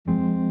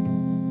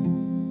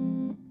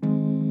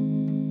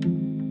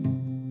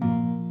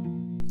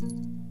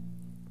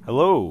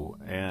Hello,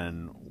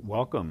 and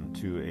welcome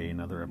to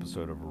another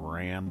episode of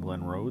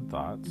Ramblin' Road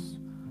Thoughts,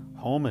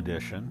 Home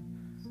Edition.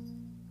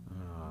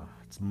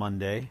 It's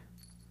Monday.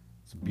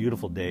 It's a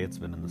beautiful day. It's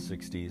been in the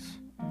 60s.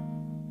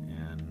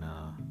 And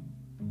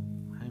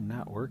I'm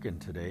not working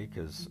today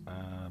because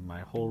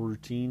my whole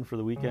routine for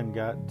the weekend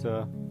got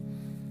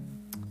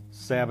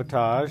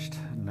sabotaged.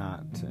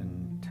 Not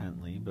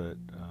intently, but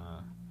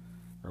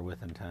or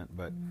with intent.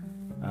 But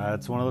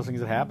it's one of those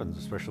things that happens,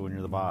 especially when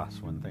you're the boss,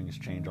 when things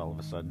change all of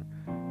a sudden.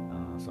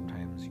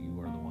 Sometimes you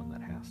are the one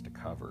that has to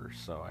cover.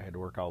 So I had to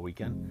work all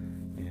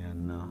weekend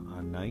and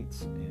on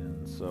nights,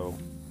 and so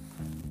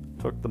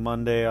took the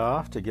Monday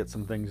off to get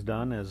some things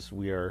done as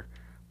we are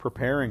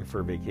preparing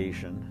for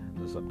vacation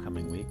this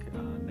upcoming week.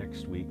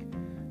 Next week,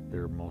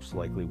 there most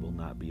likely will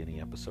not be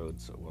any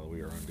episodes while we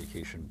are on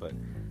vacation, but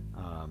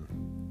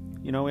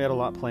we had a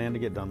lot planned to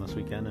get done this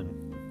weekend,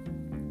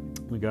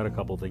 and we got a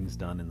couple things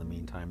done in the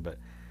meantime, but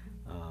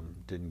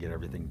didn't get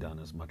everything done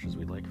as much as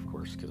we'd like, of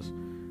course, because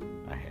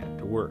I had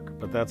to work.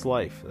 But that's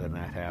life, and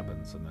that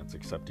happens, and that's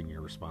accepting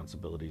your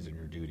responsibilities and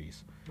your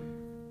duties.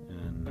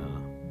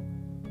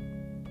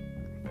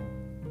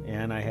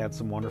 And I had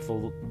some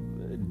wonderful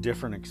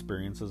different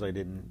experiences I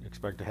didn't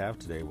expect to have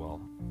today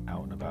while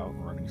out and about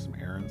running some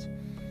errands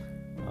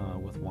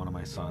with one of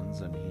my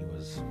sons, and he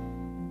was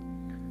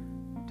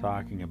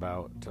talking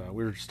about,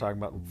 we were just talking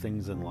about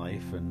things in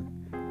life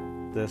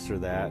and this or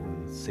that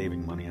and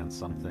saving money on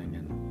something,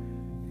 and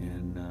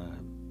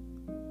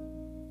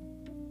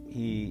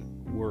he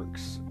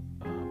works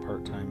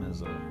part-time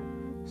as a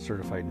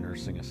certified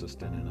nursing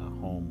assistant in a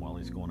home while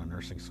he's going to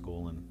nursing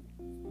school, and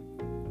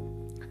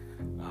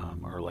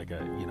or like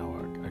a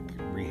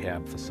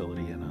rehab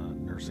facility in a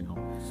nursing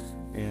home,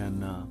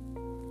 and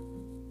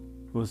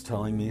was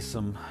telling me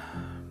some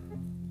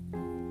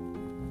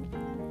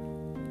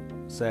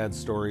sad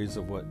stories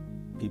of what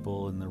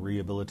people in the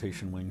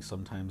rehabilitation wing,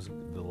 sometimes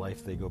the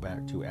life they go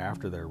back to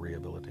after their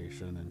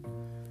rehabilitation, and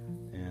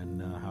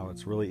how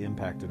it's really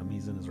impacted him.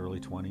 He's in his early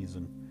 20s,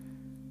 and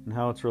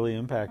how it's really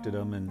impacted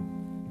him, and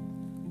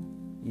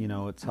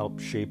it's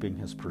helped shaping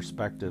his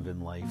perspective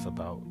in life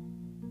about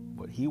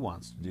what he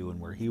wants to do and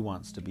where he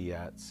wants to be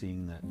at,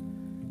 seeing that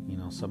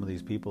some of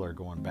these people are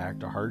going back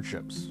to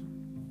hardships.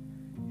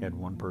 He had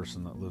one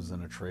person that lives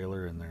in a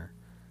trailer in their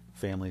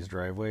family's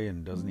driveway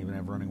and doesn't even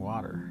have running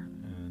water,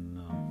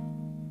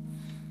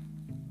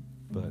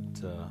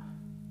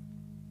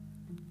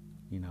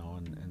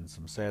 and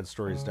some sad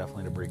stories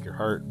definitely to break your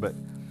heart. But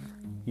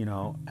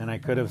and I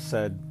could have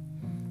said,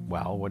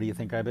 well, what do you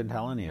think I've been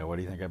telling you? What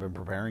do you think I've been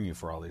preparing you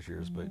for all these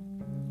years? But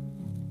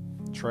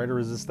try to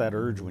resist that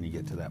urge when you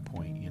get to that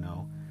point,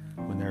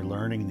 when they're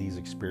learning these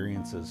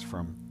experiences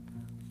from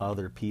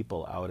other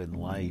people out in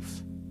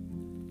life.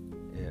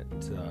 It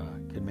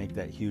can make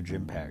that huge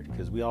impact,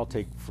 because we all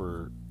take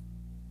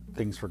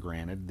things for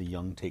granted. The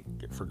young take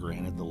it for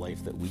granted, the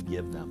life that we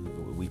give them,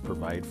 that we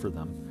provide for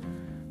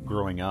them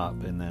growing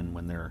up, and then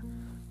when they're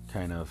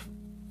kind of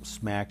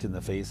smacked in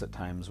the face at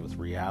times with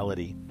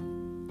reality,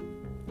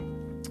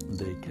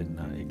 it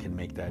can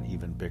make that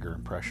even bigger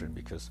impression,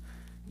 because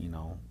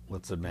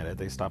let's admit it,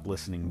 they stop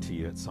listening to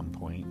you at some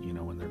point,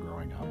 when they're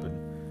growing up,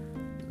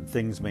 and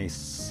things may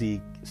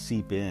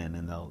seep in,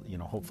 and they'll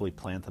hopefully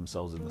plant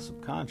themselves in the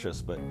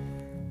subconscious, but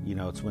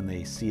it's when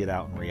they see it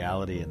out in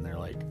reality and they're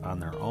like on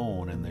their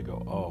own, and they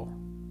go, oh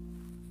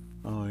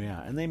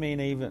yeah, and they may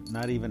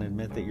not even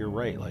admit that you're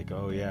right, like,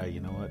 oh yeah, you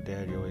know what,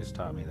 Dad, you always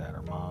taught me that,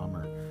 or Mom,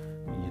 or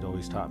you'd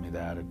always taught me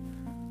that,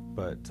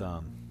 but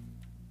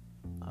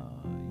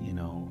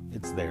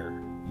it's there.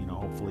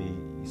 Hopefully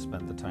you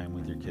spent the time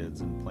with your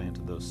kids and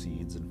planted those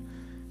seeds,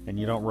 and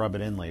you don't rub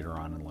it in later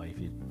on in life.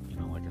 You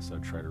like I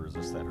said, try to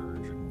resist that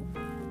urge,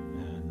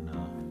 and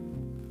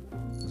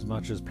as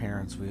much as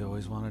parents, we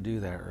always want to do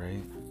that,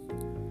 right?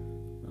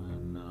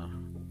 And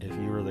if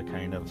you were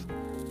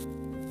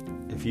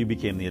if you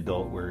became the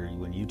adult where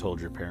when you told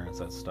your parents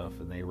that stuff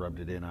and they rubbed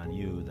it in on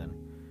you, then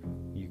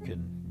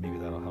maybe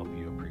that'll help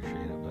you appreciate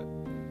it. But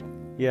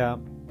yeah,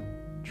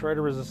 try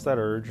to resist that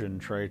urge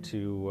and try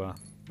to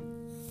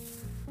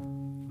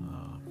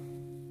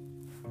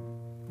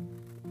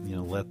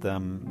let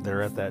them,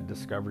 they're at that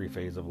discovery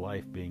phase of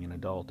life, being an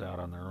adult out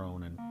on their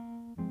own, and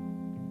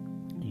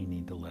you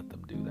need to let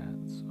them do that.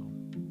 So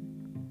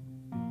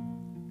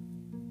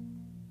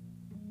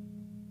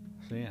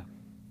yeah.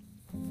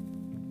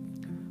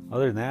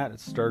 Other than that,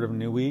 it's the start of a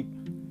new week.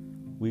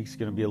 Week's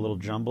going to be a little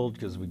jumbled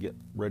because we get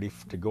ready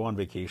to go on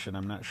vacation.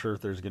 I'm not sure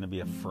if there's going to be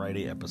a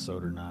Friday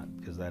episode or not,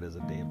 because that is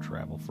a day of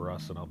travel for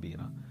us, and I'll be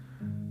in a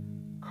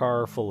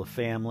car full of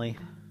family,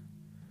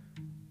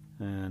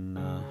 and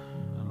I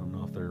don't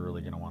know if they're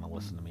really going to want to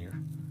listen to me or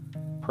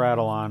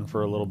prattle on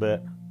for a little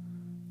bit,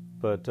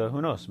 but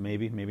who knows,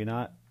 maybe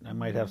not. I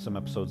might have some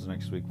episodes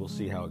next week. We'll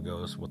see how it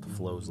goes, what the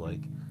flow's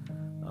like,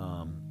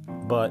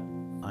 but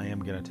I am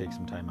going to take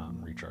some time out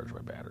and recharge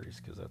my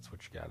batteries, because that's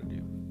what you got to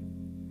do.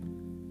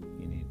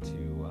 You need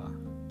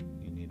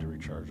to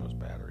recharge those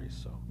batteries.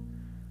 So,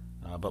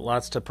 but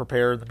lots to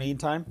prepare in the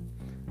meantime.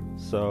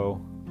 So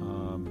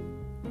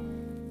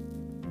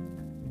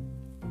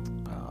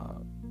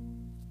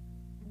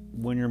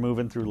when you're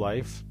moving through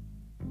life,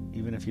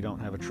 even if you don't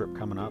have a trip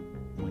coming up,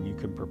 when you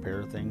can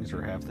prepare things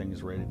or have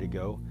things ready to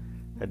go,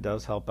 that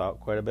does help out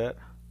quite a bit.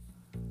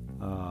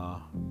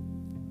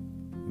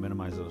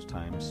 Minimize those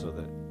times so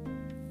that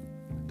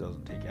it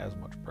doesn't take as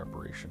much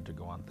preparation to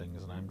go on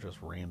things. And I'm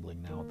just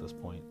rambling now at this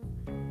point.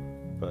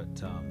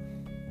 But,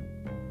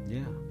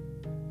 yeah.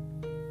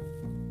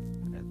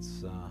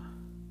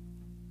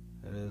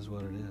 It is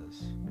what it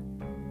is.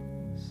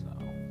 So.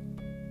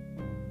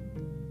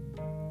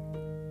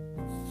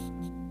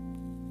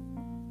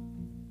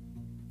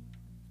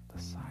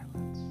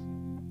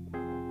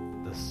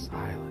 The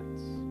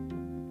silence.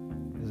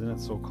 Isn't it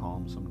so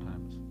calm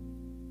sometimes?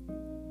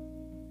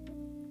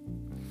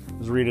 I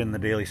was reading in the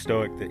Daily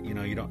Stoic that,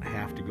 you don't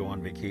have to go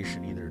on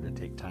vacation either to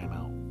take time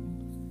out.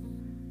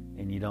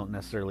 And you don't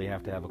necessarily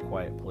have to have a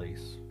quiet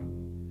place.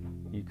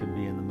 You could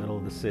be in the middle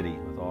of the city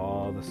with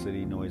all the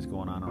city noise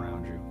going on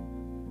around you.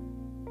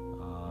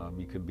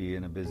 You could be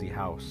in a busy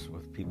house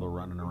with people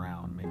running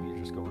around. Maybe you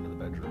just go into the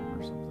bedroom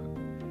or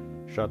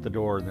something. Shut the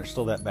door and there's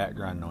still that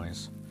background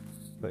noise.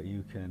 But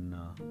you can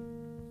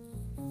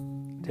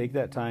take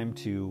that time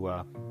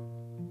to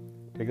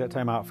take that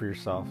time out for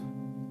yourself.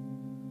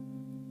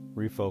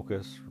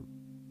 Refocus.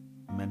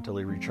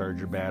 Mentally recharge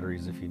your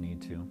batteries if you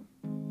need to.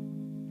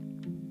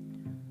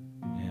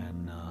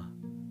 And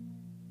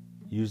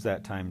use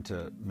that time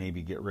to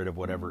maybe get rid of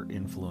whatever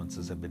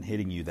influences have been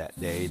hitting you that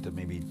day, to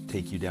maybe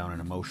take you down an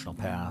emotional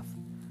path,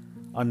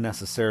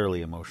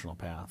 unnecessarily emotional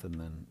path, and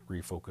then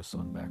refocus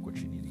on back what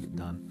you need to get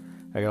done.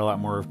 I got a lot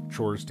more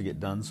chores to get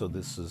done, so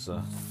this is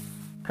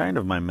kind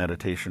of my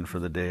meditation for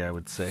the day, I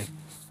would say.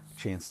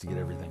 Chance to get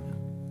everything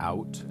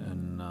out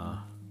and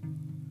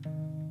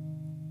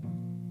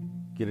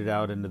get it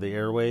out into the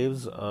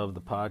airwaves of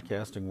the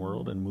podcasting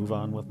world and move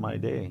on with my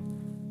day.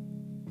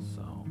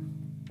 So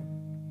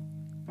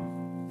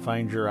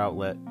find your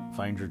outlet,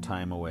 find your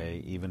time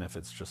away, even if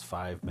it's just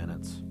 5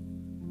 minutes.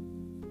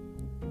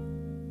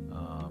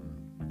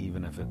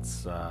 Even if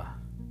it's,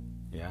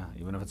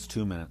 even if it's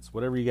 2 minutes,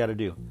 whatever you got to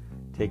do,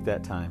 take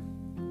that time,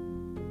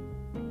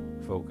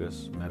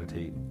 focus,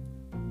 meditate,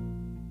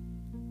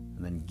 and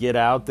then get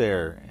out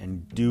there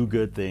and do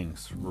good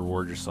things,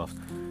 reward yourself.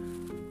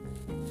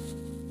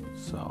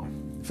 So,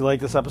 if you like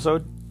this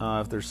episode,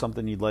 if there's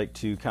something you'd like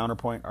to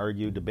counterpoint,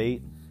 argue,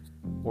 debate,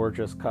 or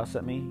just cuss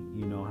at me,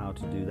 you know how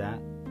to do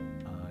that.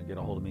 Get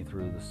a hold of me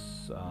through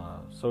this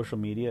social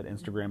media at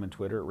Instagram and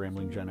Twitter at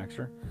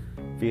RamblingGenXer,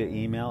 via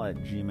email at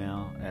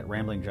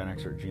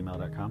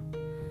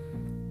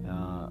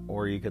ramblinggenxer@gmail.com,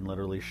 or you can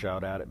literally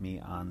shout out at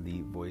me on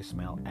the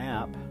voicemail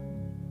app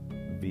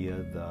via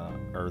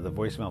the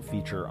voicemail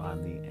feature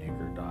on the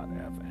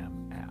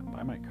Anchor.fm app.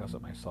 I might cuss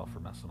at myself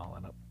for messing all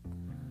that up.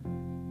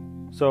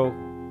 So,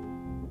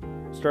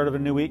 start of a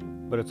new week,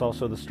 but it's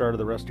also the start of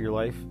the rest of your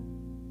life.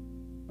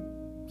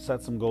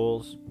 Set some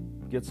goals,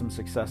 get some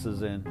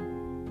successes in.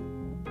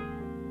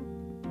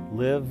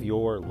 Live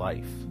your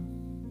life.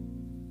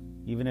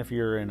 Even if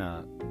you're in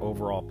an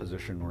overall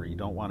position where you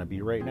don't want to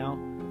be right now,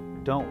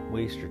 don't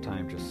waste your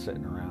time just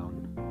sitting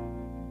around.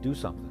 Do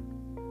something.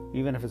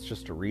 Even if it's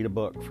just to read a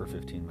book for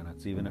 15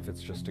 minutes, even if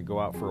it's just to go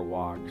out for a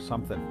walk,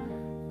 something.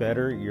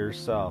 Better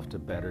yourself to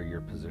better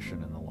your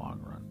position in the long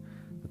run.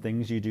 The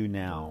things you do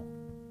now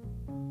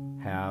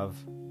have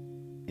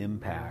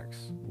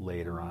impacts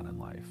later on in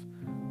life.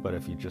 But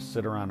if you just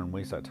sit around and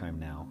waste that time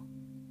now,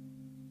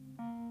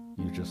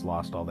 you just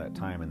lost all that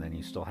time, and then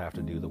you still have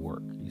to do the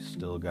work. You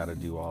still got to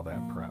do all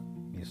that prep.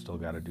 You still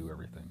got to do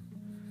everything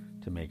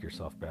to make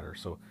yourself better.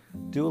 So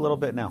do a little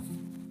bit now.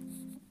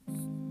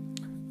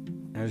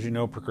 As you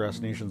know,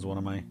 procrastination is one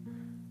of my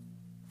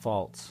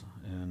faults,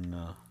 and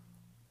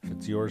if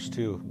it's yours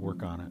too,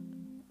 work on it.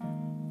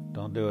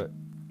 Don't do it.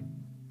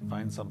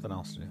 Find something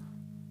else to do.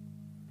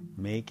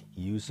 Make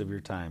use of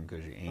your time,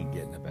 because you ain't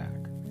getting it back.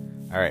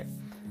 All right.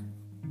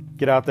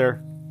 Get out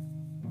there.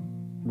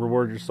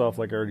 Reward yourself,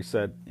 like I already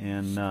said,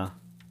 and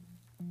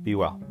be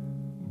well.